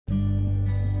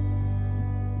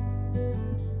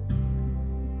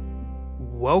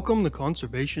Welcome to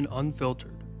Conservation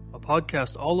Unfiltered, a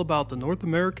podcast all about the North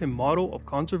American model of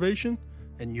conservation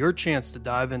and your chance to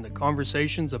dive into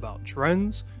conversations about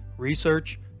trends,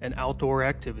 research, and outdoor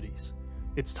activities.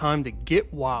 It's time to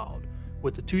get wild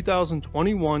with the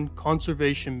 2021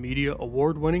 Conservation Media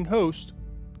Award-winning host,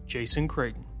 Jason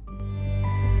Creighton.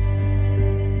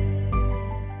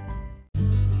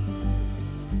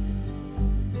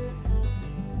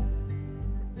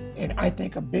 And I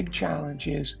think a big challenge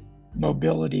is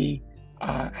mobility,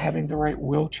 having the right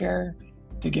wheelchair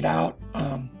to get out.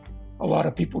 A lot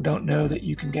of people don't know that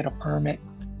you can get a permit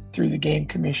through the Game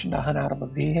Commission to hunt out of a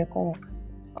vehicle.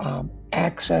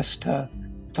 Access to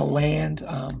land,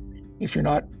 if you're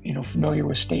not familiar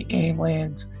with state game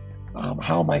lands,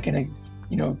 how am I going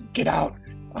to get out?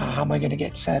 How am I going to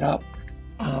get set up?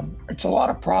 It's a lot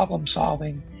of problem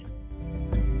solving.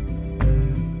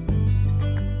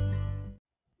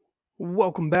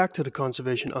 Welcome back to the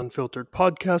Conservation Unfiltered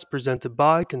podcast presented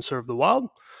by Conserve the Wild.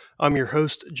 I'm your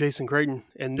host, Jason Creighton,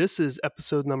 and this is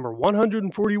episode number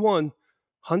 141,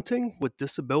 Hunting with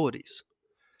Disabilities.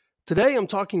 Today I'm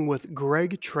talking with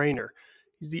Greg Trainer.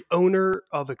 He's the owner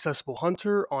of Accessible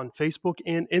Hunter on Facebook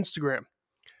and Instagram.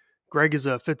 Greg is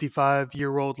a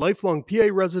 55-year-old lifelong PA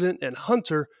resident and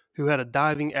hunter who had a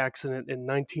diving accident in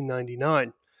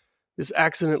 1999. This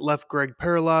accident left Greg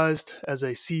paralyzed as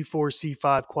a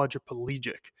C4-C5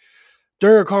 quadriplegic.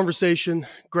 During our conversation,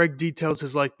 Greg details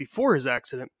his life before his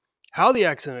accident, how the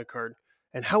accident occurred,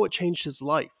 and how it changed his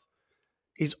life.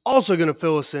 He's also going to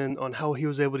fill us in on how he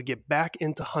was able to get back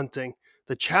into hunting,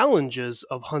 the challenges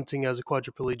of hunting as a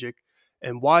quadriplegic,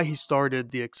 and why he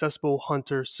started the Accessible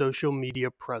Hunter social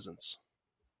media presence.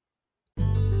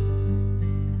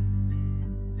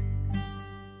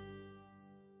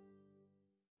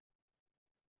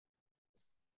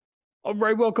 All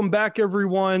right, welcome back,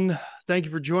 everyone. Thank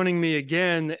you for joining me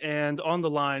again. And on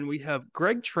the line, we have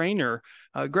Greg Trainer.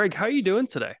 Greg, how are you doing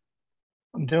today?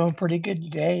 I'm doing pretty good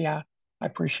today. I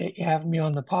appreciate you having me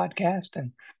on the podcast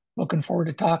and looking forward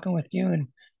to talking with you and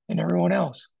everyone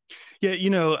else.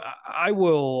 Yeah, I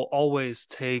will always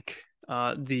take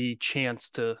the chance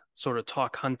to sort of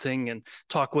talk hunting and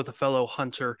talk with a fellow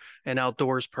hunter and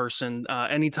outdoors person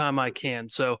anytime I can.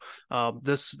 So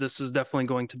this is definitely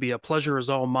going to be a pleasure is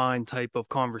all mine type of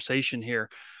conversation here.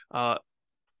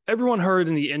 Everyone heard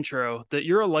in the intro that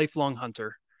you're a lifelong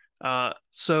hunter.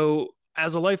 So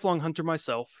as a lifelong hunter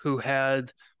myself who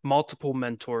had multiple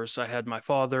mentors, I had my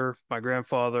father, my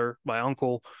grandfather, my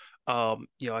uncle.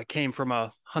 I came from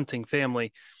a hunting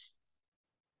family.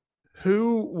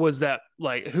 Who was that?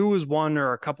 Like, who was one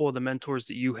or a couple of the mentors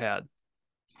that you had?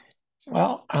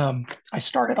 Well, I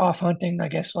started off hunting, I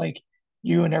guess, like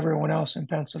you and everyone else in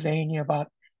Pennsylvania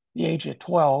about the age of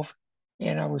 12.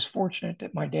 And I was fortunate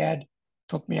that my dad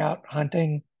took me out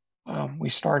hunting. We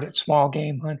started small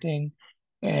game hunting,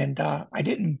 and I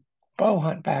didn't bow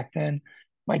hunt back then.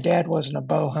 My dad wasn't a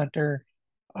bow hunter.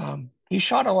 He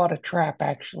shot a lot of trap,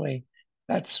 actually.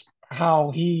 That's how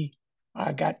he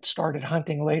got started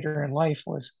hunting later in life.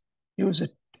 Was he was an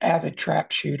avid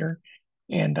trap shooter,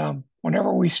 and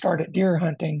whenever we started deer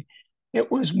hunting, it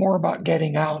was more about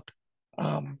getting out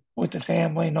with the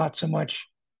family, not so much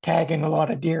tagging a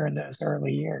lot of deer in those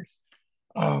early years.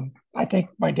 I think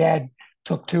my dad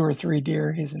took 2 or 3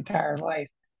 deer his entire life,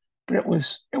 but it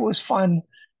was fun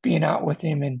being out with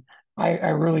him, and I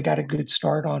really got a good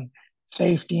start on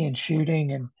safety and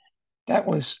shooting, and that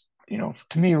was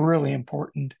to me really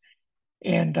important.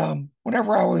 And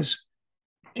whenever I was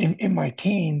in my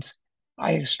teens,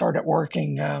 I started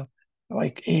working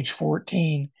like age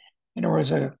 14, and there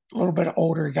was a little bit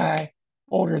older guy,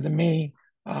 older than me,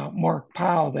 Mark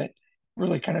Powell, that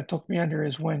really kind of took me under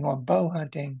his wing on bow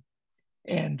hunting.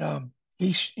 And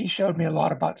he showed me a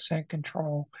lot about scent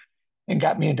control and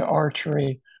got me into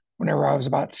archery whenever I was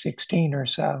about 16 or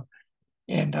so.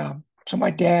 And so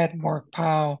my dad, Mark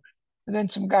Powell, and then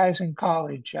some guys in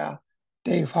college,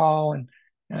 Dave Hall and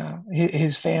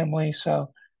his family.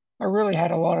 So I really had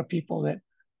a lot of people that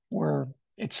were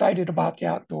excited about the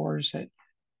outdoors, that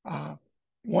uh,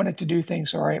 wanted to do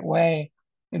things the right way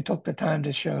and took the time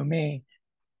to show me.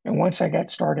 And once I got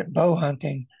started bow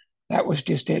hunting, that was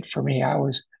just it for me. I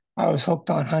was hooked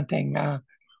on hunting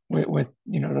with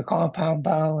the compound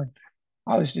bow, and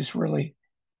I was just really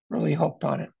really hooked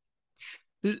on it.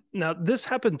 Now, this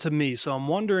happened to me, so I'm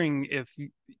wondering if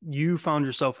you found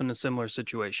yourself in a similar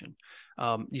situation.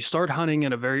 You start hunting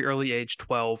at a very early age,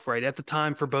 12, right? At the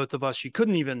time, for both of us, you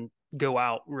couldn't even go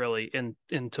out really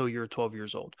until you're 12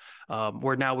 years old.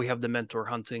 Where now we have the mentor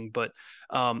hunting, but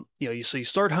so you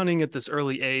start hunting at this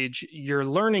early age, you're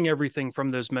learning everything from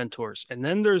those mentors. And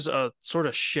then there's a sort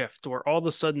of shift where all of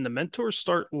a sudden the mentors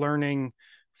start learning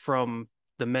from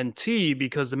the mentee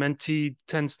because the mentee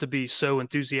tends to be so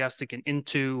enthusiastic and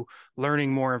into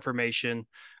learning more information,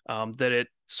 that it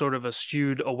sort of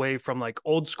eschewed away from like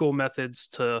old school methods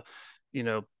to, you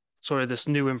know, sort of this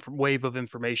new wave of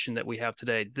information that we have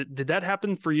today. Did that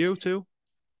happen for you too?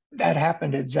 That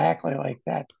happened exactly like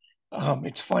that.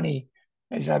 It's funny,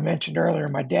 as I mentioned earlier,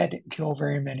 my dad didn't kill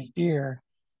very many deer.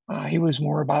 He was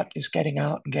more about just getting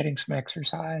out and getting some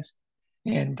exercise.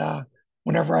 And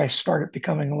whenever I started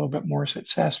becoming a little bit more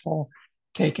successful,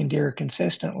 taking deer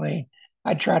consistently,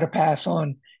 I'd try to pass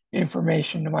on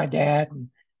information to my dad and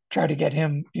try to get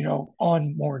him,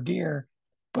 on more deer.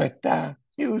 But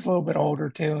he was a little bit older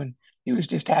too, and he was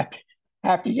just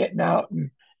happy getting out.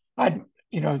 And I'd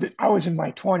I was in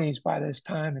my 20s by this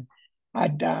time, and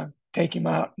I'd take him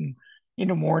out, and in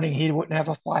the morning he wouldn't have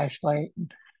a flashlight,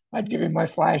 and I'd give him my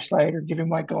flashlight or give him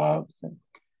my gloves and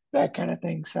that kind of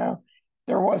thing. So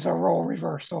there was a role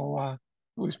reversal.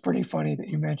 It was pretty funny that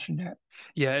you mentioned that.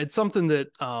 Yeah, it's something that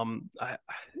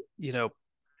you know,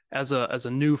 as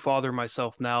a new father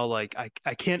myself now, like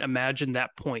I can't imagine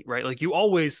that point, right? Like you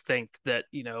always think that,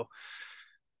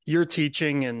 you're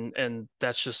teaching and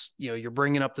that's just, you're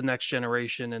bringing up the next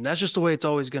generation and that's just the way it's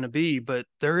always going to be, but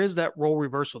there is that role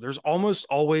reversal. There's almost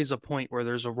always a point where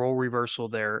there's a role reversal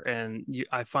there, and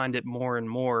I find it more and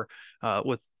more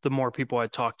with the more people I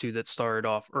talk to that started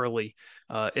off early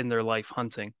in their life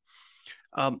hunting.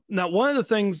 Now one of the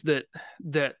things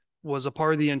that was a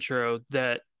part of the intro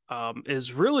that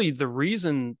is really the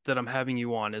reason that I'm having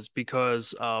you on is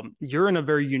because you're in a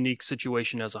very unique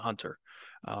situation as a hunter.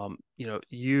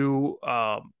 You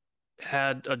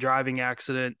had a driving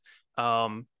accident.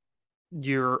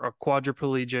 You're a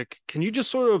quadriplegic. Can you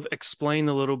just sort of explain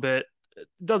a little bit? It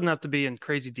doesn't have to be in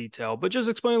crazy detail, but just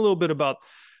explain a little bit about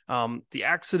the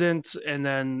accident and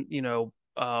then,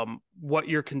 what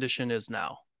your condition is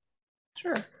now.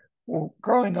 Sure. Well,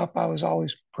 growing up, I was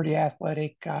always pretty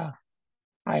athletic.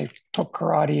 I took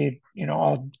karate,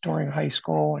 all during high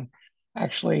school, and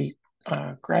actually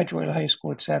graduated high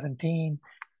school at 17.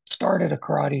 Started a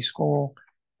karate school,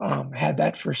 had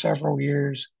that for several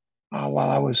years while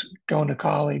I was going to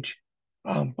college.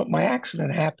 But my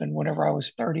accident happened whenever I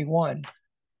was 31,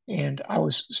 and I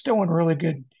was still in really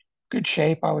good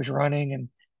shape. I was running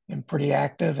and pretty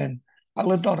active, and I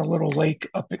lived on a little lake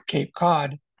up at Cape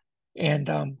Cod, and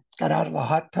got out of the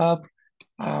hot tub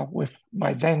with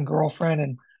my then girlfriend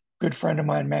and good friend of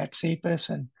mine, Matt Cepas.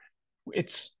 And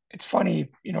it's funny,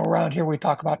 around here we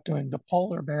talk about doing the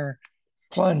polar bear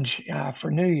plunge for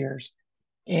New Year's,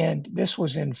 and this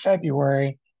was in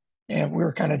February, and we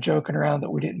were kind of joking around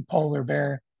that we didn't polar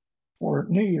bear for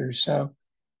New Year's. So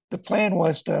the plan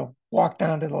was to walk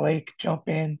down to the lake, jump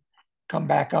in, come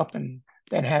back up, and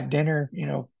then have dinner,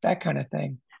 that kind of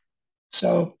thing.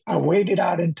 So I waded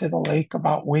out into the lake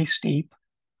about waist deep,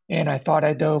 and I thought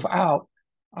I dove out.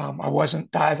 I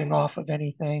wasn't diving off of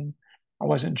anything. I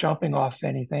wasn't jumping off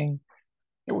anything.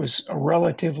 It was a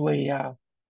relatively,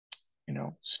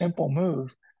 simple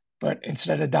move. But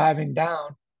instead of diving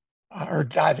down or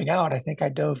diving out, I think I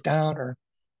dove down, or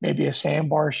maybe a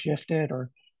sandbar shifted or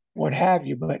what have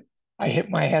you. But I hit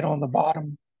my head on the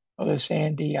bottom of the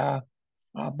sandy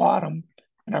bottom,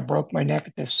 and I broke my neck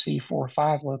at this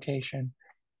C4-5 location,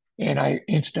 and I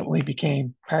instantly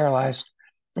became paralyzed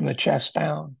from the chest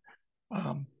down.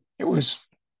 It was,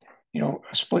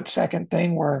 a split second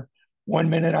thing where 1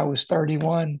 minute I was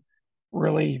 31,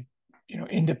 really,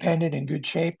 independent in good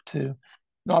shape, to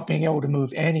not being able to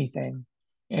move anything.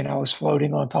 And I was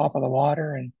floating on top of the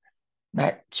water, and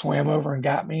Matt swam over and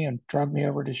got me and drug me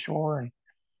over to shore and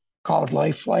called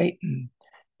Life Flight and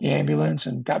the ambulance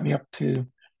and got me up to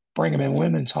Brigham and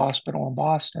Women's Hospital in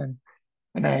Boston.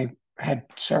 And I had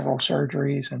several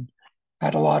surgeries and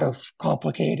had a lot of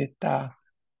complicated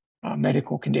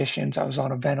medical conditions. I was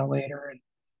on a ventilator,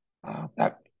 and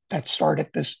that started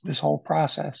this whole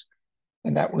process,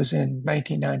 and that was in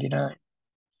 1999.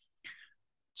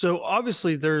 So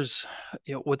obviously there's,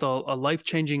 with a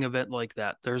life-changing event like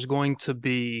that, there's going to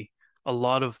be a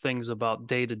lot of things about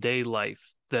day-to-day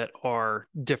life that are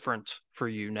different for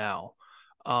you now.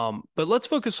 But let's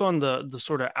focus on the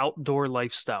sort of outdoor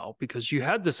lifestyle, because you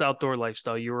had this outdoor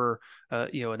lifestyle. You were,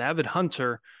 an avid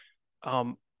hunter.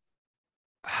 Um,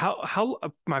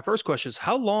 my first question is,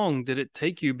 how long did it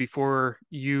take you before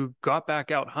you got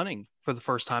back out hunting for the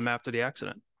first time after the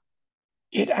accident?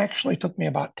 It actually took me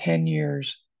about 10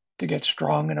 years to get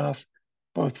strong enough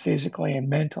both physically and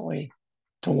mentally,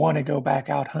 to want to go back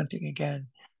out hunting again.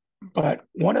 But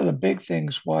one of the big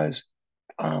things was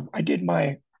I did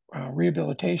my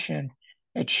rehabilitation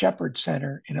at Shepherd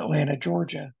Center in Atlanta,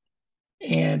 Georgia,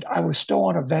 and I was still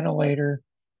on a ventilator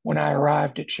when I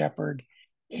arrived at Shepherd,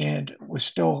 and was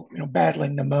still,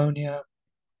 battling pneumonia,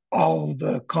 all of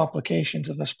the complications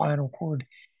of the spinal cord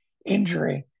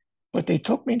injury. But they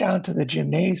took me down to the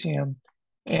gymnasium,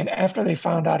 and after they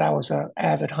found out I was an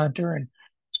avid hunter and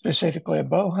specifically a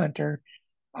bow hunter,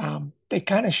 they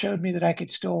kind of showed me that I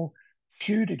could still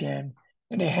shoot again.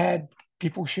 And they had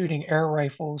people shooting air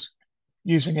rifles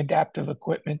using adaptive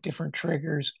equipment, different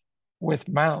triggers with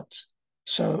mounts.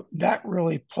 So that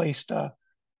really placed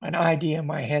an idea in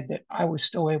my head that I was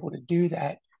still able to do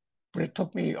that. But it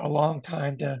took me a long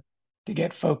time to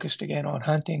get focused again on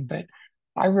hunting. But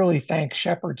I really thank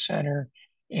Shepherd Center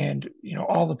and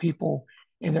all the people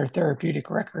in their therapeutic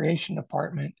recreation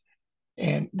department.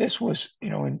 And this was,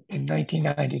 in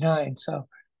 1999. So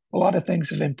a lot of things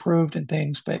have improved and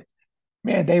things, but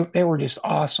man, they were just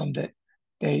awesome that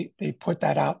they put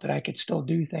that out that I could still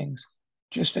do things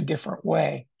just a different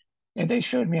way. And they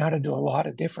showed me how to do a lot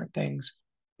of different things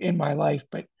in my life,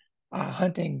 but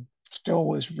hunting still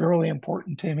was really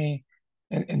important to me.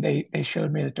 And they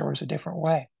showed me that there was a different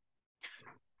way.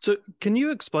 So can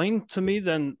you explain to me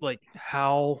then, like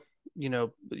how,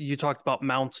 you talked about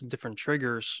mounts and different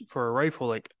triggers for a rifle,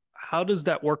 like how does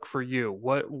that work for you?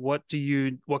 What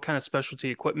kind of specialty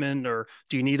equipment, or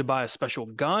do you need to buy a special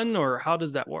gun, or how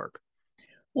does that work?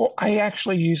 Well, I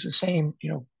actually use the same,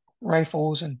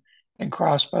 rifles and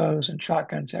crossbows and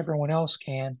shotguns everyone else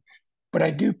can, but I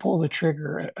do pull the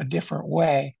trigger a different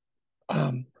way.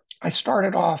 I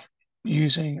started off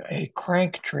using a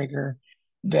crank trigger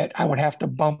that I would have to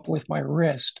bump with my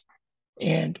wrist.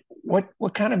 And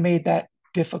what kind of made that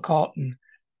difficult and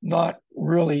not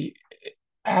really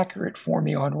accurate for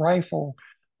me on rifle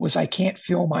was I can't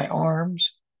feel my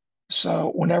arms.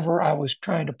 So whenever I was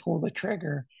trying to pull the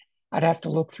trigger, I'd have to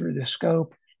look through the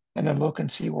scope and then look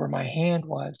and see where my hand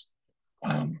was.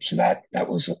 So that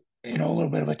was a little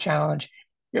bit of a challenge.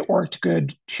 It worked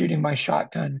good shooting my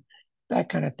shotgun, that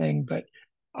kind of thing. But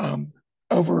um,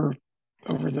 over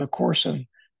over the course of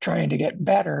trying to get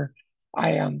better,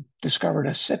 I discovered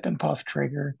a sip and puff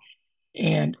trigger,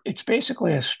 and it's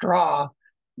basically a straw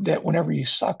that whenever you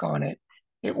suck on it,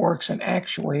 it works an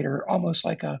actuator, almost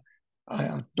like a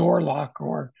door lock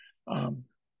or um,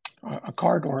 a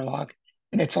car door lock,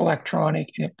 and it's electronic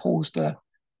and it pulls the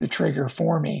trigger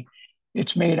for me.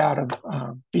 It's made out of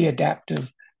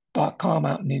beadaptive.com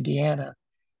out in Indiana,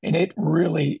 and it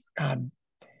really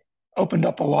opened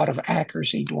up a lot of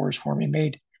accuracy doors for me,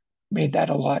 made that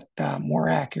a lot more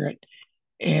accurate.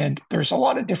 And there's a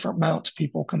lot of different mounts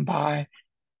people can buy,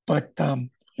 but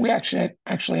we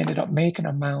actually ended up making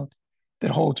a mount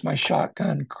that holds my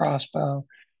shotgun, crossbow,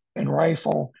 and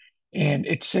rifle, and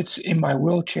it sits in my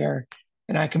wheelchair,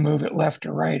 and I can move it left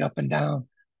or right, up and down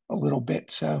a little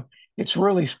bit. So it's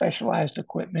really specialized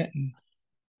equipment,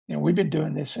 and we've been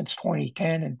doing this since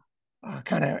 2010, and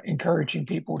kind of encouraging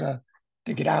people to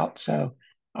get out. So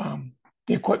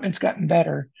the equipment's gotten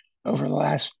better over the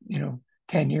last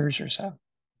 10 years or so.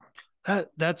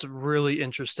 That's really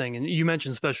interesting. And you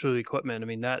mentioned specialty equipment. I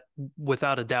mean, that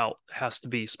without a doubt has to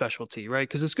be specialty, right?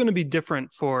 Because it's going to be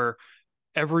different for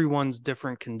everyone's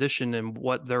different condition and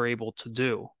what they're able to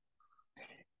do.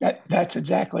 That's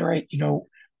exactly right.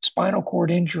 Spinal cord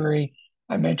injury,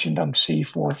 I mentioned I'm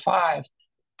C4-5,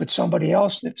 but somebody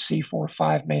else that's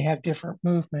C4-5 may have different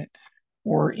movement,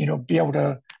 or be able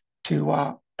to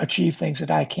achieve things that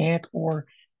I can't, or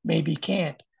maybe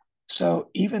can't. So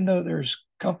even though there's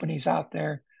companies out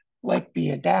there like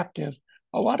Be Adaptive,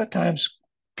 a lot of times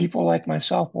people like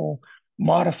myself will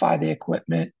modify the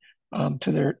equipment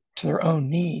to their own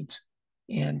needs,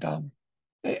 and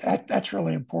that's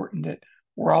really important. That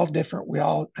we're all different. We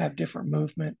all have different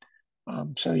movement.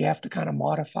 So you have to kind of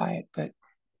modify it, but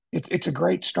it's a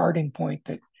great starting point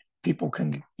that people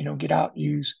can, get out,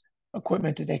 use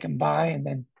equipment that they can buy, and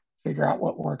then figure out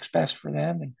what works best for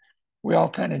them. And we all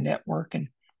kind of network and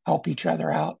help each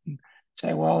other out and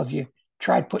say, well, if you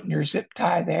tried putting your zip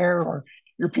tie there or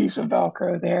your piece of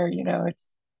Velcro there,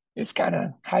 it's kind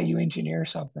of how you engineer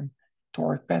something to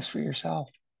work best for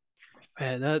yourself.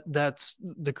 Man, that's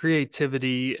the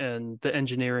creativity and the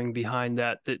engineering behind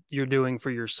that you're doing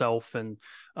for yourself, and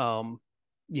um,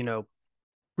 you know,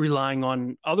 relying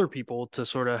on other people to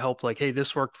sort of help, like, hey,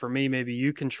 this worked for me, maybe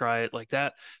you can try it, like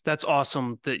that. That's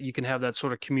awesome that you can have that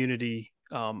sort of community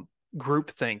group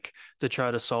think to try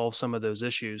to solve some of those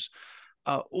issues.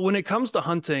 When it comes to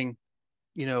hunting,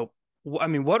 you know, I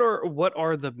mean, what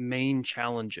are the main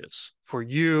challenges for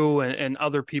you and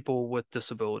other people with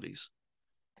disabilities?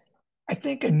 I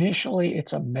think initially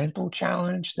it's a mental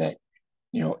challenge that,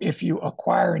 if you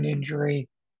acquire an injury,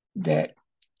 that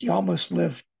you almost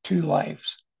live two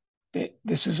lives. That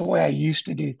this is the way I used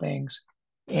to do things.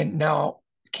 And now,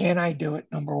 can I do it?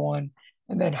 Number one.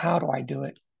 And then how do I do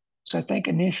it? So I think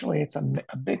initially it's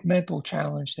a big mental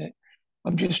challenge that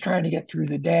I'm just trying to get through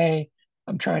the day.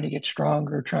 I'm trying to get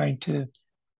stronger, trying to,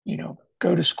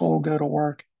 go to school, go to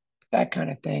work, that kind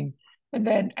of thing. And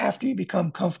then after you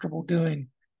become comfortable doing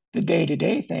the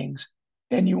day-to-day things,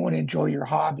 then you want to enjoy your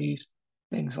hobbies,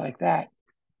 things like that.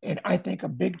 And I think a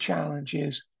big challenge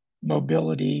is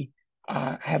mobility,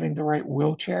 having the right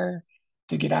wheelchair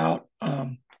to get out.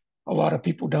 A lot of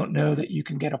people don't know that you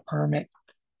can get a permit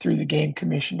through the Game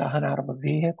Commission to hunt out of a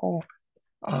vehicle.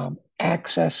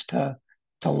 Access to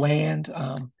land.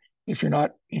 If you're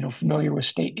not, familiar with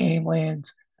state game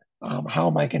lands, how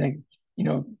am I going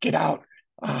to, get out?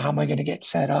 How am I going to get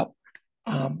set up?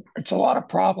 It's a lot of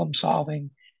problem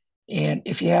solving. And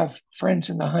if you have friends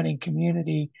in the hunting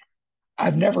community,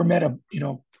 I've never met a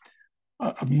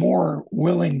more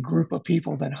willing group of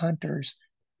people than hunters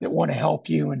that want to help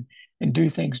you and do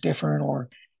things different, or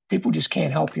people just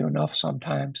can't help you enough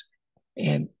sometimes.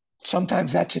 And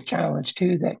sometimes that's a challenge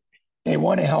too, that they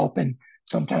want to help and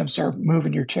sometimes they're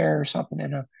moving your chair or something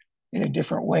in a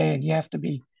different way. And you have to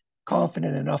be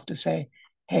confident enough to say,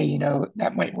 hey,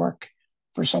 that might work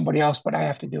for somebody else, but I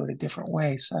have to do it a different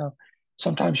way. So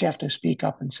sometimes you have to speak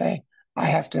up and say, I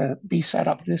have to be set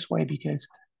up this way because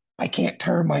I can't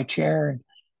turn my chair and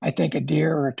I think a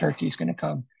deer or a turkey is going to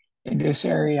come in this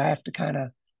area. I have to kind of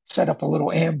set up a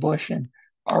little ambush and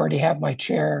already have my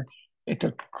chair at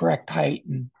the correct height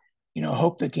and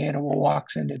hope that the animal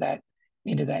walks into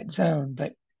that zone.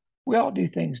 But we all do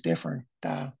things different.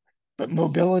 But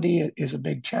mobility is a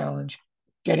big challenge.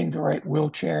 Getting the right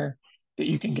wheelchair that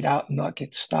you can get out and not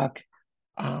get stuck.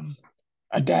 Um,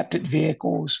 Adapted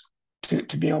vehicles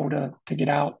to be able to get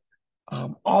out.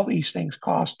 All these things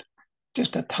cost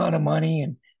just a ton of money,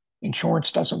 and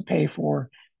insurance doesn't pay for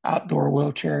outdoor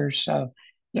wheelchairs. So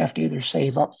you have to either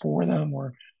save up for them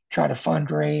or try to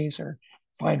fundraise or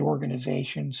find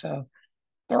organizations. So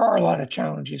there are a lot of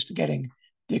challenges to getting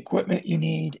the equipment you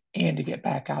need and to get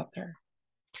back out there.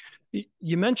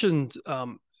 You mentioned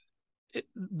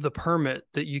the permit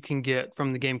that you can get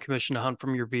from the Game Commission to hunt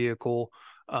from your vehicle,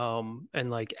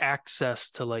 and like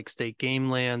access to like state game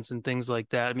lands and things like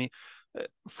that. I mean,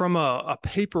 from a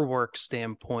paperwork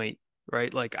standpoint,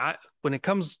 right? Like when it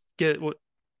comes get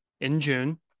in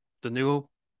June, the new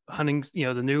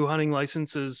the new hunting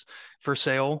license is for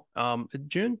sale.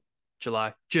 June,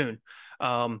 July, June.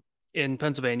 In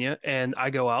Pennsylvania, and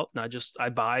I go out and I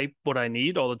buy what I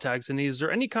need, all the tags I need. Is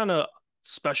there any kind of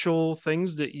special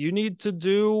things that you need to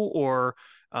do, or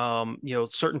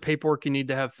certain paperwork you need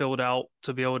to have filled out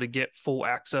to be able to get full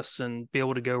access and be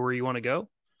able to go where you want to go?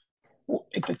 Well,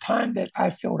 at the time that I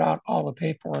filled out all the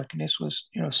paperwork, and this was,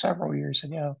 several years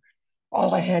ago,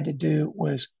 all I had to do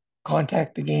was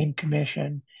contact the game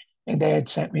commission, and they had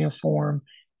sent me a form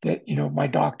that, my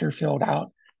doctor filled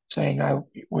out saying I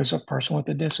was a person with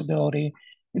a disability.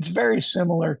 It's very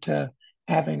similar to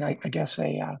having, I guess,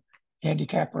 a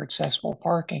handicap or accessible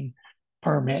parking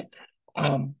permit.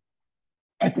 Um,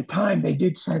 at the time, they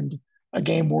did send a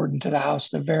game warden to the house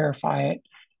to verify it,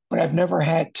 but I've never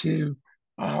had to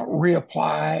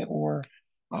reapply, or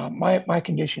my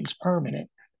condition's permanent,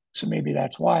 so maybe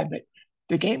that's why. But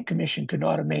the game commission could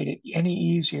not have made it any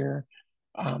easier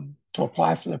to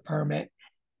apply for the permit,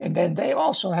 and then they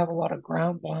also have a lot of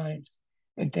ground blinds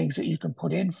and things that you can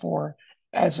put in for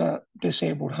as a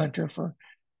disabled hunter for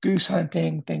goose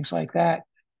hunting, things like that.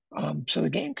 So the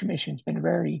game commission's been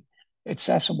very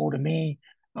accessible to me.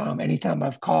 Anytime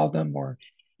I've called them or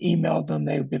emailed them,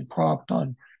 they've been prompt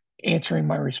on answering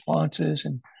my responses.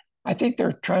 And I think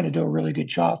they're trying to do a really good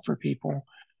job for people,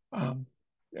 um,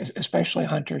 especially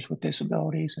hunters with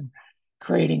disabilities, and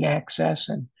creating access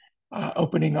and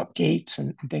opening up gates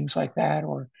and things like that,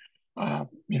 or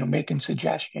making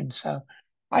suggestions. So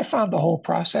I found the whole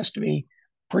process to be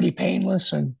pretty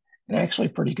painless and actually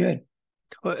pretty good.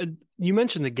 You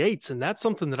mentioned the gates, and that's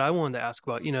something that I wanted to ask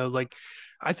about. Like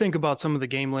I think about some of the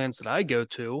game lands that I go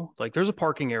to, like there's a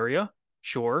parking area,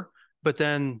 sure, but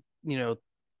then,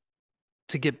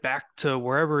 to get back to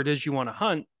wherever it is you want to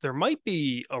hunt, there might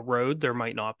be a road, there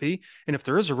might not be. And if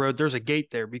there is a road, there's a gate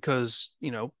there because,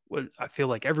 what I feel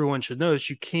like everyone should know is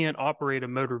you can't operate a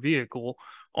motor vehicle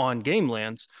on game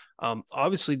lands.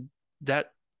 Obviously, that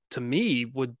to me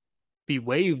would be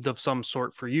waived of some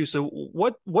sort for you. So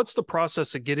what's the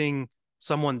process of getting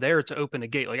someone there to open a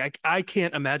gate? Like I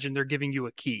can't imagine they're giving you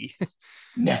a key.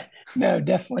 No, no,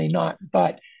 definitely not.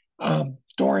 But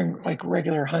during like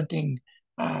regular hunting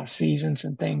seasons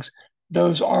and things,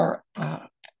 those are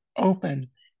open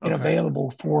and Okay.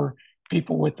 available for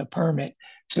people with the permit.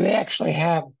 So they actually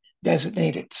have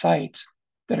designated sites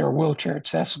that are wheelchair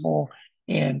accessible,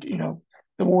 and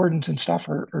the wardens and stuff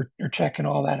are checking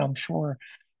all that, I'm sure.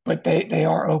 But they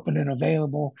are open and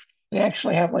available. They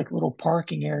actually have like little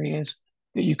parking areas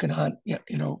that you can hunt,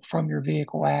 from your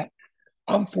vehicle at.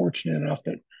 I'm fortunate enough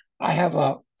that I have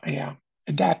a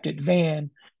adapted van,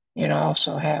 and I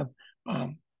also have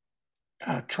um,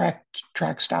 a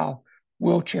track style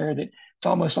wheelchair that it's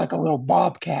almost like a little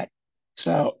bobcat.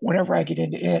 So whenever I get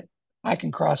into it, I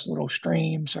can cross little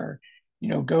streams or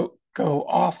go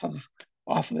off of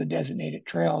the designated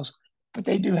trails. But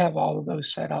they do have all of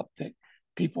those set up that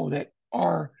people that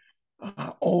are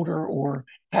older or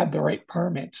have the right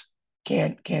permits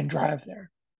can drive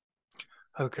there.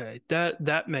 Okay,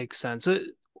 that makes sense.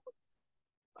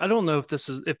 I don't know if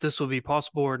this will be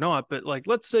possible or not, but like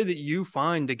let's say that you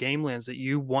find a game lands that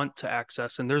you want to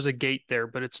access and there's a gate there,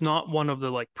 but it's not one of the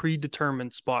like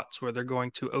predetermined spots where they're going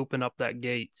to open up that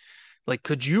gate. Like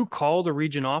could you call the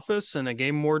region office and a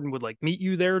game warden would like meet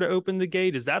you there to open the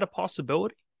gate? Is that a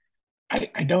possibility?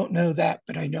 I don't know that,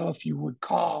 but I know if you would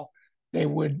call, they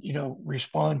would,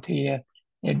 respond to you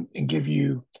and give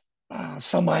you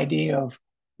some idea of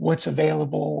what's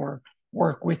available or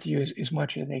work with you as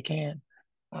much as they can.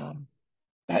 Um,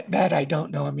 that I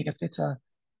don't know. I mean,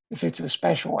 if it's a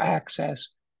special access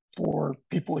for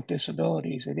people with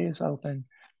disabilities, it is open.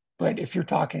 But if you're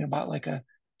talking about like a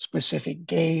specific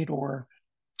gate or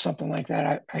something like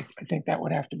that, I think that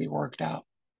would have to be worked out.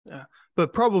 Yeah.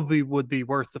 But probably would be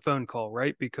worth the phone call,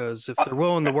 right? Because if Uh, they're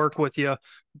willing to work with you,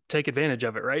 take advantage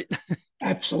of it, right?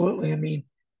 Absolutely. I mean,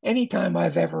 anytime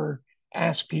I've ever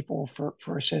asked people for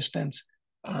assistance,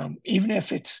 even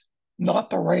if it's not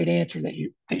the right answer that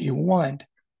you want,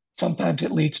 sometimes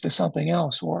it leads to something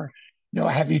else. Or,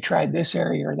 have you tried this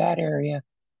area or that area?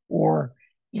 Or,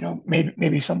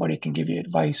 maybe somebody can give you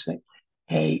advice that,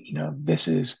 hey, this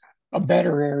is a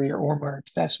better area or more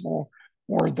accessible,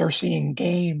 or they're seeing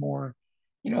game, or,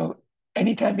 you know,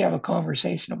 anytime you have a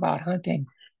conversation about hunting,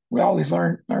 we always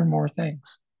learn more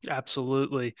things.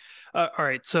 Absolutely. All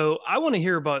right. So I want to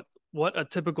hear about what a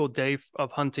typical day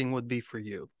of hunting would be for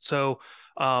you. So,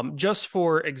 just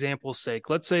for example's sake,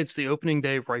 let's say it's the opening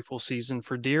day of rifle season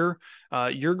for deer.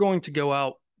 You're going to go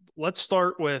out. Let's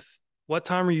start with what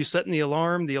time are you setting the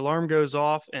alarm? The alarm goes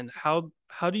off, and how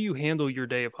do you handle your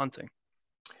day of hunting?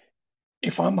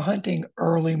 If I'm hunting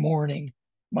early morning,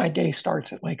 my day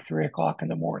starts at like 3 o'clock in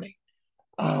the morning.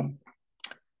 Um,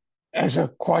 as a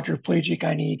quadriplegic,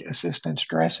 I need assistance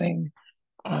dressing.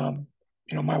 Um,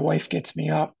 my wife gets me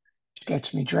up, she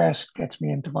gets me dressed, gets me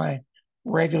into my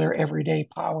regular everyday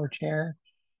power chair.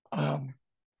 Um,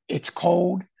 it's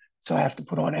cold, so I have to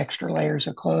put on extra layers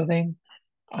of clothing.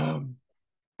 Um,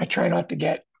 I try not to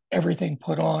get everything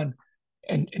put on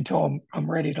until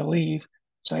I'm ready to leave.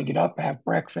 So I get up, have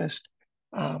breakfast,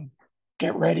 um,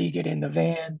 get ready, get in the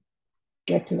van,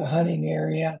 get to the hunting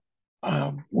area.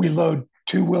 We load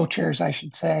two wheelchairs, I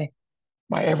should say,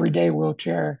 my everyday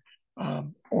wheelchair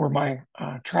or my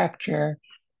track chair.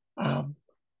 Um,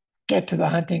 get to the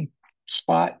hunting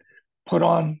spot, put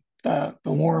on the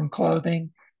warm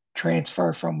clothing,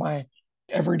 transfer from my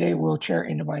everyday wheelchair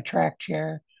into my track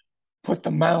chair, put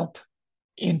the mount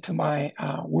into my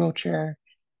wheelchair,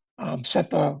 set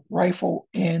the rifle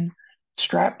in,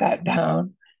 strap that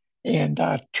down, and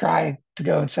try to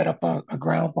go and set up a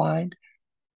ground blind,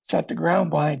 set the ground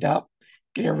blind up,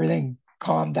 get everything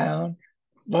calmed down,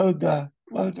 load the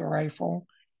rifle,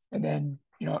 and then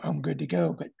I'm good to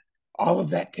go. But all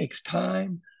of that takes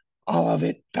time. All of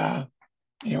it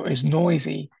is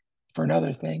noisy. For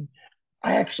another thing,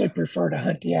 I actually prefer to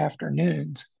hunt the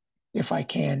afternoons if I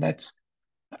can. That's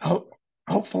ho-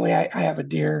 hopefully I have a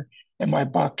deer and my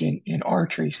buck in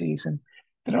archery season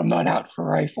that I'm not out for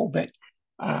rifle. But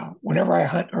whenever I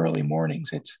hunt early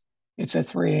mornings, it's a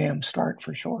 3 a.m. start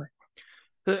for sure.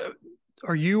 Uh,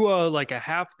 Are you like a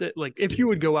half day? Like if you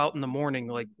would go out in the morning,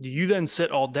 like do you then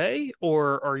sit all day,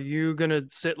 or are you gonna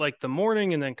sit like the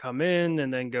morning and then come in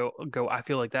and then go? I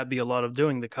feel like that'd be a lot of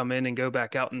doing to come in and go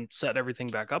back out and set everything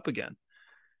back up again.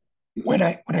 When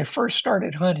I first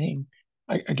started hunting,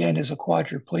 again as a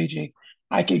quadriplegic,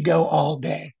 I could go all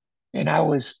day, and I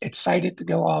was excited to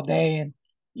go all day. And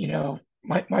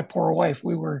my poor wife,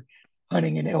 we were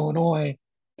hunting in Illinois,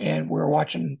 and we were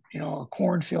watching a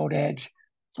cornfield edge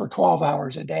for 12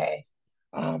 hours a day.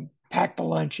 Packed the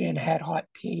lunch in, had hot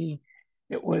tea.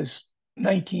 It was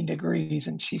 19 degrees,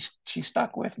 and she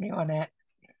stuck with me on that.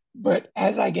 But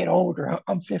as I get older,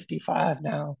 I'm 55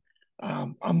 now.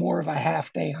 I'm more of a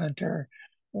half day hunter,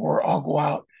 or I'll go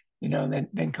out,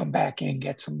 then come back in,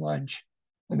 get some lunch,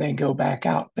 and then go back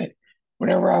out. But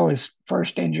whenever I was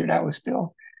first injured, I was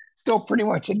still pretty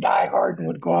much a diehard and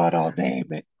would go out all day.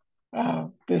 But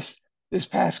this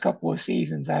past couple of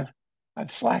seasons, I've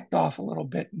slacked off a little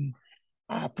bit and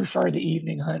prefer the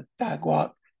evening hunt. Go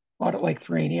out at like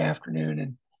 3 in the afternoon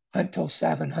and hunt till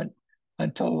 7, hunt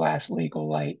till the last legal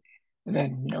light, and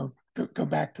then go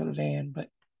back to the van. But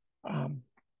um,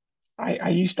 I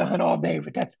used to hunt all day,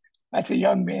 but that's a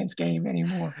young man's game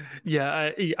anymore.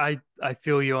 Yeah, I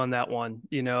feel you on that one.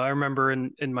 I remember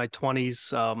in my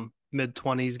 20s, mid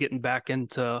 20s, getting back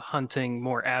into hunting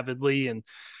more avidly, and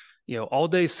all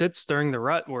day sits during the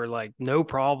rut were like no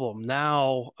problem.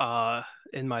 Now,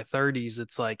 in my 30s,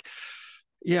 it's like,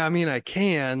 yeah, I mean, I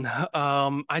can.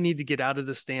 I need to get out of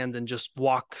the stand and just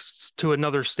walk to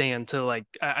another stand to like,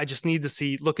 I just need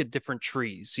to look at different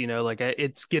trees, like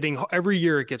it's getting, every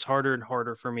year it gets harder and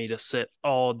harder for me to sit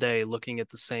all day looking at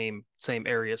the same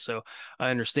area. So I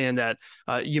understand that.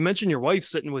 You mentioned your wife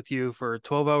sitting with you for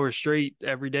 12 hours straight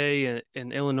every day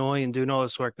in Illinois and doing all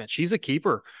this work, man. She's a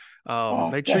keeper. Oh,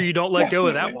 Make sure you don't let go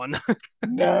of that definitely.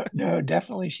 one. No, no,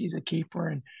 definitely she's a keeper.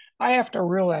 And I have to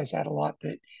realize that a lot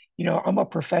that, I'm a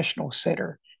professional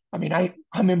sitter. I mean,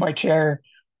 I'm in my chair,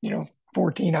 you know,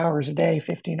 14 hours a day,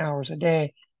 15 hours a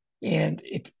day. And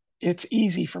it's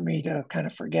easy for me to kind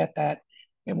of forget that.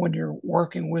 And when you're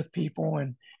working with people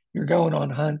and you're going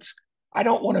on hunts, I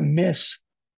don't want to miss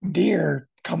deer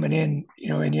coming in,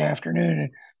 in the afternoon, and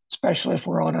especially if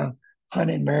we're on a hunt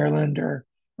in Maryland or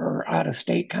out of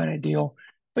state kind of deal.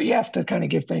 But you have to kind of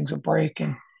give things a break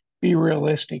and be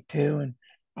realistic too. And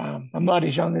I'm not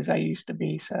as young as I used to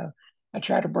be, so I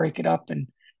try to break it up and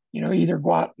either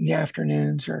go out in the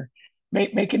afternoons or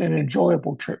make it an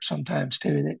enjoyable trip sometimes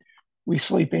too. That we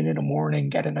sleep in the morning,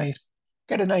 get a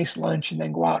nice lunch, and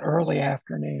then go out early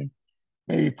afternoon.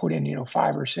 Maybe put in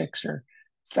 5 or 6 or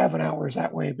 7 hours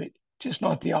that way, but just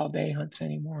not the all day hunts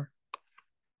anymore.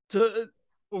 So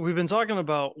we've been talking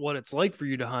about what it's like for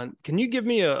you to hunt. Can you give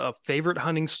me a favorite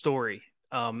hunting story?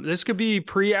 This could be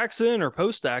pre-accident or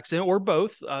post-accident or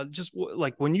both. Just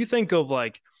like when you think of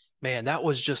like, man, that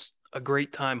was just a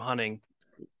great time hunting.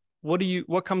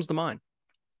 What comes to mind?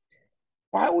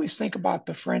 I always think about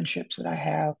the friendships that I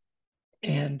have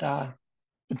and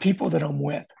the people that I'm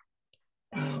with.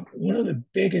 One of the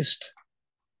biggest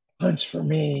hunts for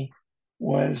me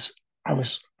was I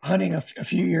was hunting a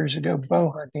few years ago,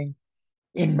 bow hunting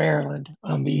in Maryland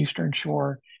on the Eastern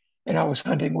Shore, and I was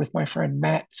hunting with my friend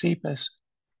Matt Cepas,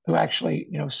 who actually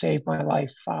saved my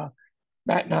life.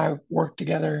 Matt and I worked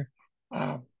together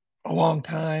uh, a long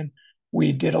time.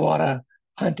 We did a lot of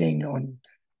hunting on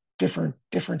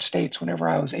different states whenever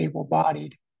I was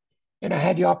able-bodied, and I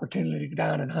had the opportunity to go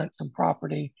down and hunt some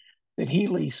property that he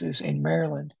leases in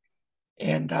Maryland,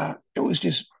 and it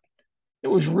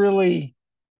was really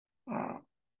uh,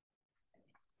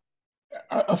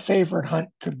 a favorite hunt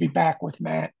to be back with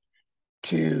Matt,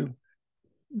 to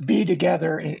be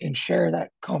together and share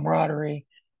that camaraderie.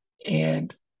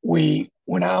 And we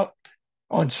went out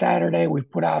on Saturday. We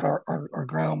put out our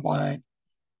ground blind,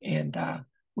 and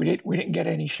we didn't get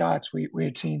any shots. We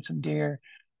had seen some deer,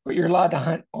 but you're allowed to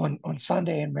hunt on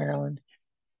Sunday in Maryland.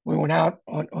 We went out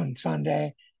on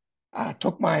Sunday. I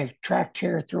took my track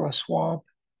chair through a swamp.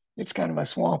 It's kind of a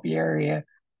swampy area.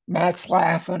 Matt's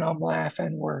laughing. I'm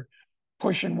laughing. We're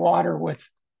pushing water with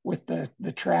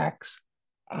the tracks.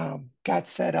 Got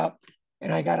set up,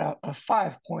 and I got a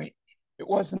 5 point. It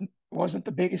wasn't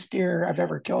the biggest deer I've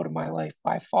ever killed in my life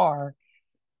by far,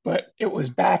 but it was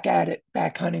back at it,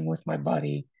 back hunting with my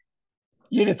buddy.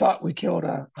 You'd have thought we killed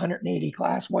a 180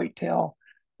 class whitetail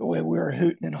the way we were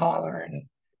hooting and hollering.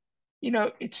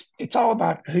 And it's all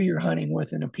about who you're hunting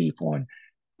with and the people. And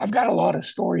I've got a lot of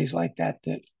stories like that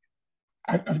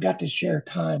I've got to share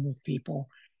time with people.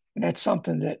 And that's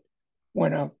something that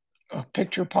when a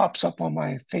picture pops up on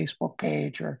my Facebook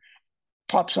page or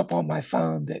pops up on my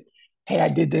phone that, hey, I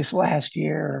did this last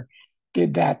year or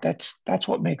did that, that's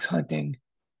what makes hunting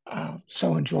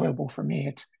so enjoyable for me.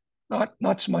 It's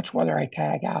not so much whether I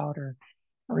tag out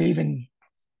or even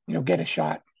get a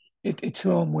shot. It's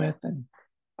who I'm with, and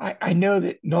I know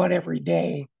that not every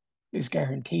day is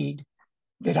guaranteed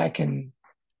that I can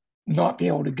not be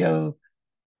able to go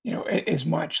as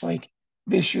much. Like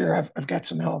this year, I've got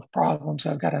some health problems.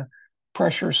 I've got a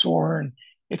pressure sore, and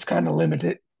it's kind of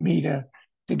limited me to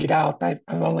get out. I've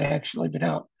only actually been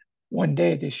out one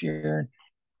day this year. And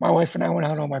my wife and I went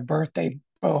out on my birthday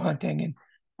bow hunting, and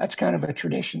that's kind of a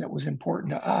tradition that was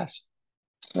important to us.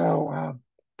 So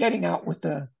getting out with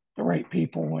the right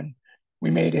people, and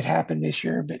we made it happen this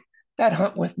year. But that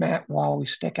hunt with Matt will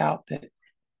always stick out. That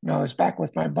I was back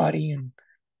with my buddy, and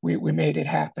we made it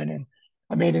happen. And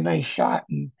I made a nice shot,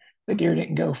 and the deer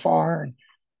didn't go far. And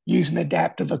using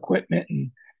adaptive equipment,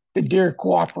 and the deer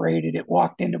cooperated. It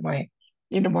walked into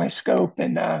my scope,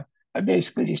 and I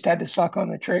basically just had to suck on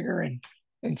the trigger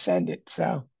and send it.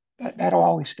 So that'll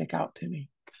always stick out to me.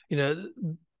 You know,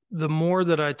 the more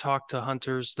that I talk to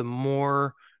hunters, the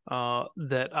more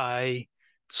that I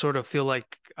sort of feel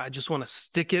like I just want to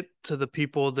stick it to the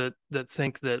people that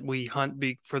think that we hunt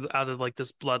out of like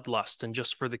this bloodlust and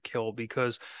just for the kill.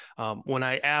 Because when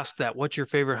I ask that, what's your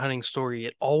favorite hunting story?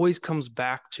 It always comes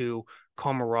back to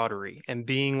camaraderie and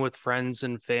being with friends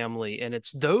and family, and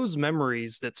it's those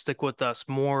memories that stick with us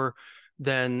more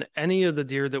than any of the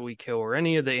deer that we kill or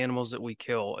any of the animals that we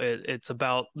kill. It's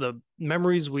about the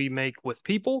memories we make with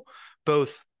people,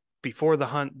 both before the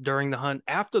hunt, during the hunt,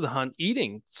 after the hunt,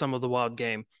 eating some of the wild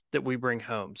game that we bring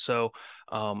home. So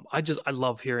I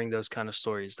love hearing those kind of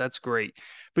stories. That's great.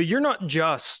 But you're not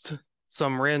just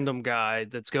some random guy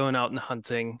that's going out and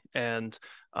hunting and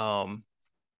um,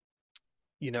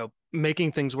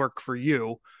 making things work for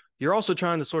you. You're also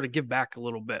trying to sort of give back a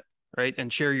little bit, right?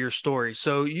 And share your story.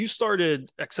 So you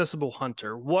started Accessible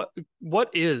Hunter. What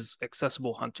is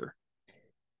Accessible Hunter?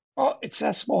 Well,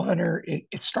 Accessible Hunter,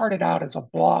 it started out as a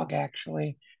blog,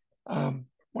 actually.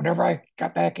 Whenever I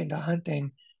got back into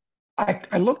hunting,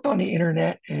 I looked on the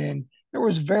internet and there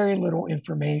was very little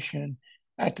information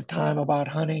at the time about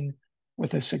hunting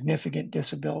with a significant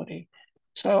disability.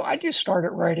 So I just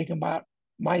started writing about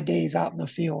my days out in the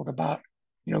field, about,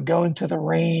 going to the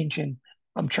range, and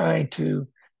I'm trying to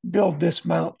build this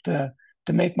mount to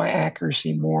make my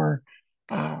accuracy more,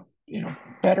 uh, you know,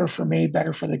 better for me,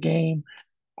 better for the game.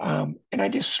 And I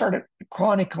just started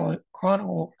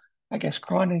I guess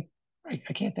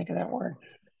I can't think of that word,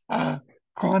 uh,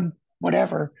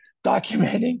 whatever,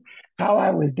 documenting how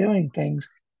I was doing things.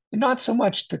 Not so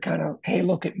much to kind of, hey,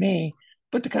 look at me,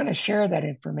 but to kind of share that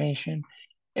information.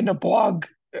 And the blog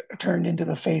turned into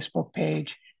the Facebook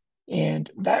page, and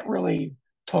that really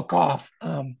took off.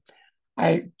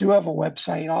 I do have a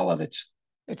website, all of it's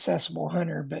Accessible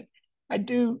Hunter, but I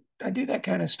do that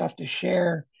kind of stuff to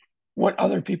share what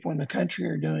other people in the country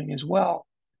are doing as well,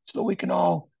 so that we can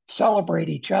all celebrate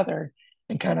each other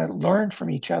and kind of learn from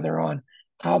each other on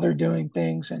how they're doing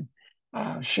things, and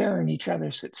sharing each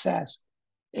other's success.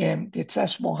 And the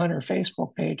Accessible Hunter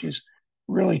Facebook page has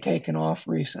really taken off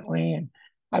recently, and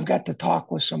I've got to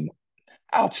talk with some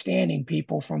outstanding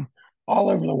people from all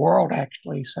over the world,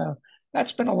 actually. So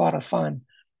that's been a lot of fun.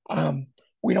 Um,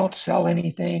 we don't sell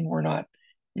anything. We're not,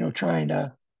 trying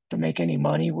to make any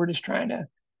money. We're just trying to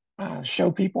show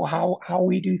people how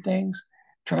we do things,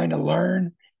 trying to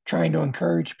learn, trying to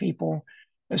encourage people,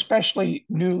 especially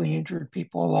newly injured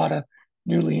people. A lot of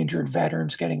newly injured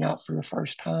veterans getting out for the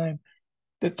first time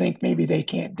that think maybe they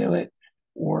can't do it,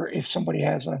 or if somebody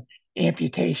has an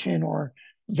amputation or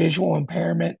visual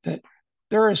impairment, that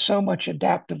there is so much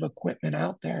adaptive equipment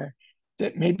out there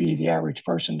that maybe the average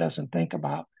person doesn't think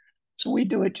about. So we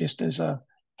do it just as a,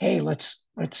 hey, let's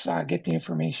get the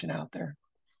information out there.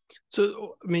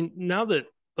 So, I mean, now that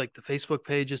like the Facebook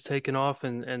page is taken off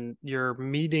and you're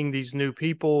meeting these new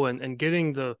people and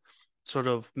getting the sort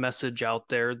of message out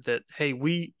there that, hey,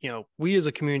 we as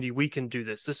a community, we can do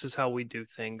this. This is how we do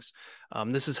things.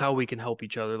 This is how we can help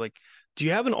each other. Like, do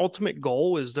you have an ultimate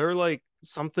goal? Is there like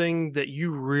something that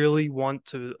you really want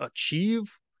to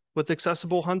achieve with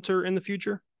Accessible Hunter in the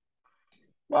future?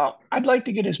 Well, I'd like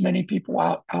to get as many people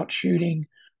out shooting,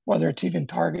 whether it's even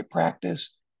target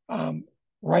practice, um,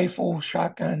 rifle,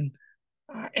 shotgun,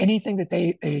 anything that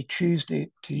they choose to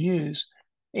use.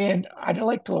 And I'd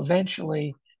like to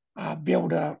eventually be able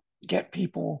to get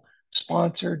people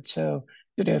sponsored, so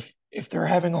that if they're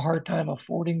having a hard time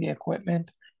affording the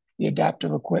equipment, the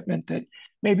adaptive equipment, that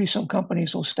maybe some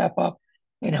companies will step up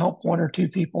and help one or two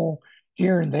people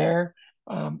here and there.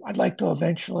 I'd like to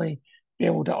eventually be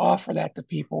able to offer that to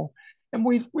people, and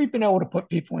we've been able to put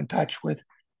people in touch with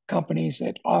companies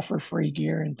that offer free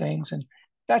gear and things, and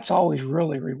that's always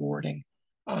really rewarding.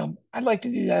 I'd like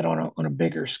to do that on a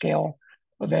bigger scale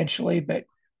eventually, but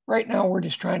right now we're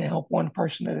just trying to help one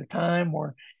person at a time.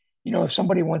 Or, if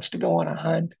somebody wants to go on a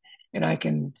hunt, and I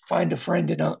can find a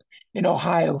friend in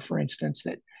Ohio, for instance,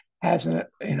 that has a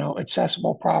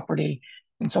accessible property,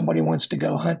 and somebody wants to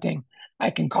go hunting,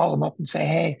 I can call them up and say,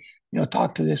 hey,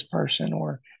 talk to this person.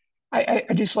 Or I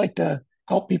just like to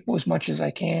help people as much as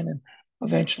I can, and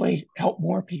eventually help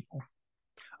more people.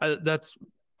 That's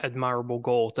admirable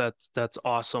goal. That's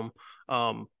awesome.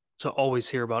 to always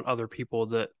hear about other people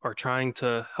that are trying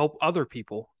to help other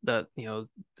people. That,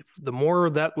 the more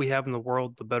that we have in the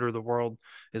world, the better the world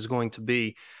is going to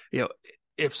be.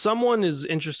 If someone is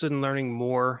interested in learning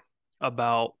more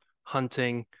about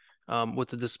hunting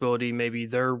with a disability, maybe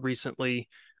they're recently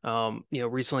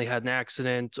had an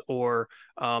accident, or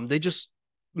they just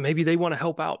maybe they want to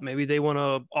help out, maybe they want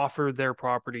to offer their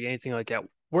property, anything like that.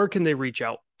 Where can they reach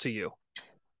out to you?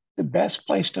 The best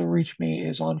place to reach me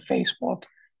is on Facebook.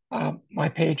 My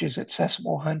page is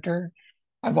Accessible Hunter.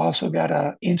 I've also got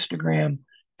a Instagram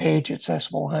page,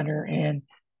 Accessible Hunter, and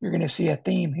you're going to see a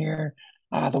theme here.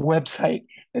 The website,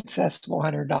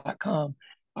 accessiblehunter.com.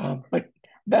 But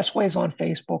best ways on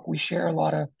Facebook. We share a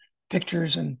lot of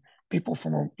pictures and people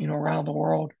from around the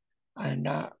world, and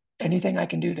anything I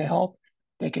can do to help,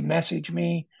 they can message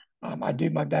me. I do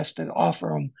my best to offer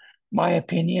them my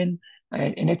opinion,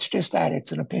 and it's just that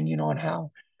it's an opinion on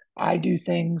how I do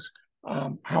things,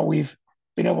 how we've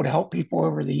been able to help people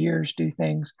over the years do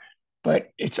things, but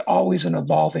it's always an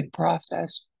evolving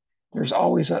process. There's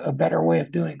always a better way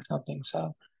of doing something.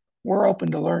 So we're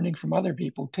open to learning from other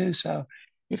people too. So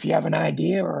if you have an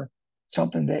idea or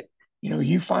something that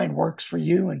you find works for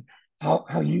you, and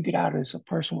how you get out as a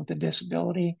person with a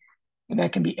disability, and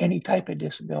that can be any type of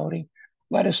disability,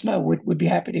 let us know. We'd be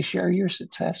happy to share your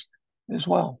success as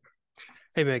well.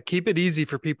 Hey man, keep it easy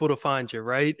for people to find you,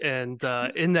 right? And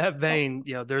in that Oh, vein,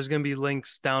 there's going to be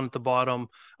links down at the bottom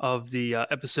of the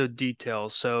episode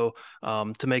details. So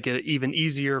to make it even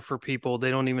easier for people,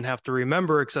 they don't even have to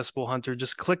remember Accessible Hunter.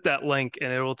 Just click that link,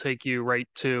 and it will take you right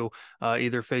to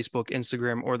either Facebook,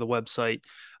 Instagram, or the website.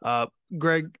 Uh,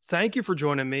 Greg, thank you for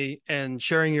joining me and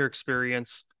sharing your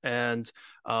experience. And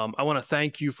I want to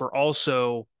thank you for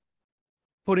also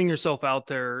putting yourself out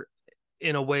there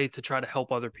in a way to try to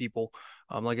help other people.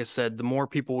 Like I said, the more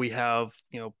people we have,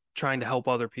 trying to help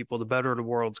other people, the better the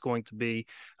world's going to be.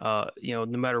 No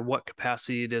matter what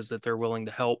capacity it is that they're willing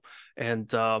to help. And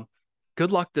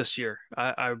good luck this year.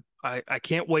 I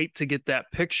can't wait to get that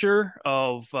picture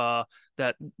of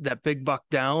that big buck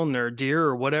down or deer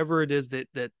or whatever it is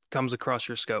that comes across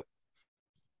your scope.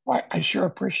 well, I sure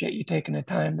appreciate you taking the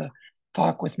time to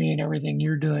talk with me and everything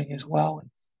you're doing as well. And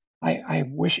I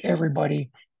wish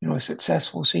everybody, a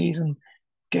successful season.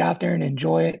 Get out there and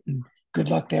enjoy it, and good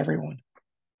luck to everyone.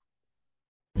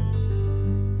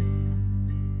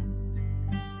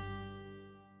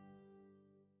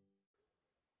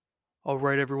 All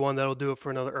right, everyone, that'll do it for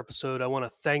another episode. I want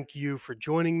to thank you for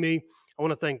joining me. I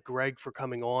want to thank Greg for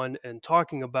coming on and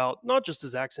talking about not just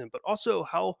his accident, but also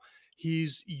how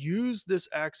he's used this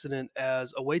accident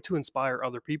as a way to inspire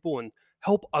other people and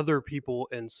help other people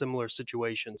in similar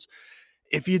situations.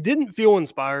 If you didn't feel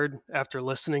inspired after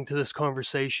listening to this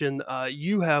conversation,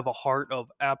 you have a heart of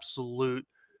absolute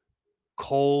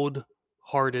cold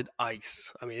hearted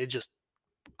ice. I mean, it just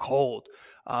cold.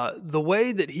 The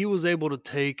way that he was able to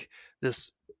take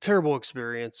this terrible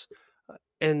experience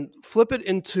and flip it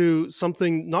into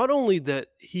something not only that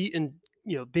he and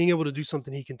being able to do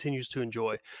something he continues to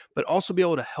enjoy, but also be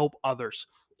able to help others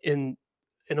in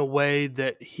in a way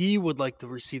that he would like to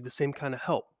receive the same kind of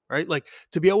help, right? Like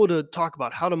to be able to talk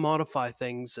about how to modify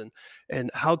things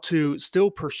and how to still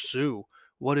pursue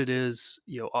what it is,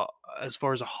 as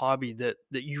far as a hobby that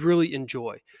you really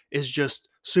enjoy, is just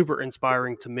super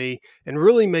inspiring to me and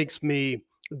really makes me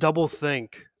double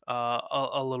think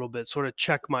a little bit, sort of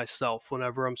check myself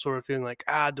whenever I'm sort of feeling like,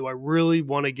 do I really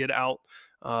want to get out,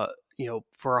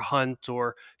 for a hunt,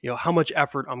 or, how much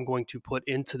effort I'm going to put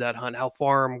into that hunt, how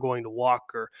far I'm going to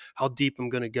walk, or how deep I'm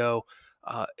going to go.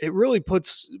 It really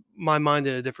puts my mind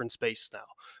in a different space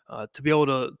now. To be able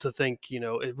to think,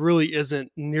 it really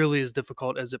isn't nearly as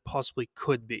difficult as it possibly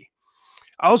could be.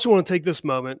 I also want to take this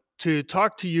moment to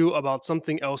talk to you about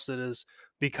something else that is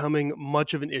becoming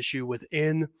much of an issue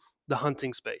within the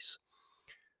hunting space.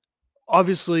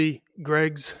 Obviously,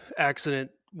 Greg's accident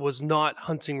was not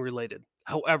hunting related.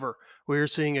 However, we are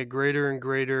seeing a greater and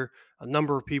greater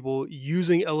number of people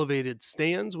using elevated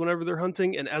stands whenever they're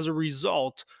hunting. And as a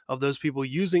result of those people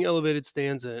using elevated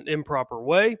stands in an improper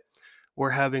way,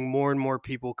 we're having more and more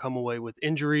people come away with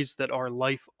injuries that are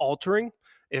life altering,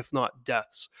 if not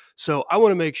deaths. So I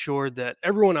want to make sure that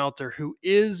everyone out there who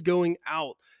is going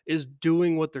out is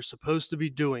doing what they're supposed to be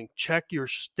doing. Check your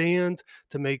stand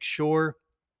to make sure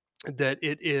that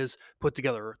it is put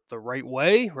together the right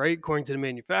way, right, according to the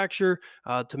manufacturer,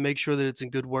 to make sure that it's in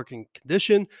good working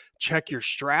condition. Check your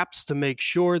straps to make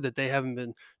sure that they haven't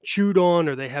been chewed on,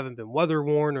 or they haven't been weather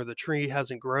worn, or the tree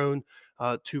hasn't grown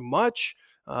too much.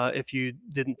 If you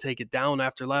didn't take it down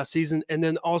after last season. And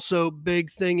then also, big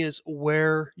thing is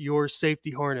wear your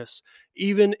safety harness.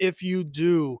 Even if you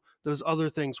do those other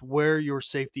things, wear your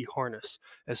safety harness.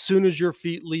 As soon as your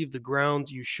feet leave the ground,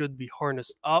 you should be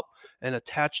harnessed up and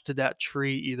attached to that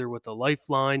tree, either with a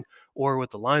lifeline or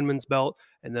with the lineman's belt.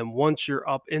 And then once you're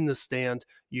up in the stand,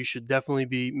 you should definitely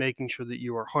be making sure that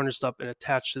you are harnessed up and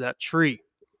attached to that tree.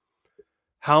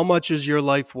 How much is your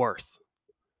life worth?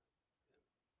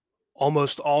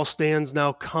 Almost all stands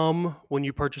now come, when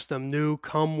you purchase them new,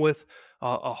 come with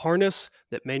a harness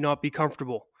that may not be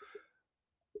comfortable.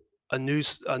 A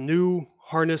new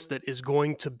harness that is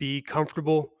going to be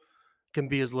comfortable can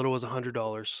be as little as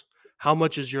 $100. How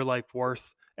much is your life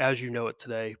worth as you know it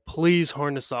today? Please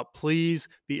harness up. Please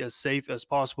be as safe as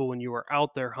possible when you are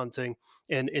out there hunting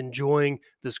and enjoying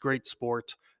this great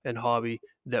sport and hobby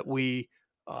that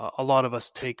a lot of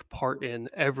us take part in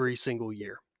every single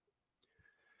year.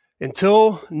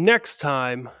 Until next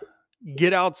time,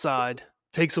 get outside,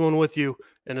 take someone with you,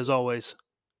 and as always,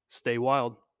 stay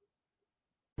wild.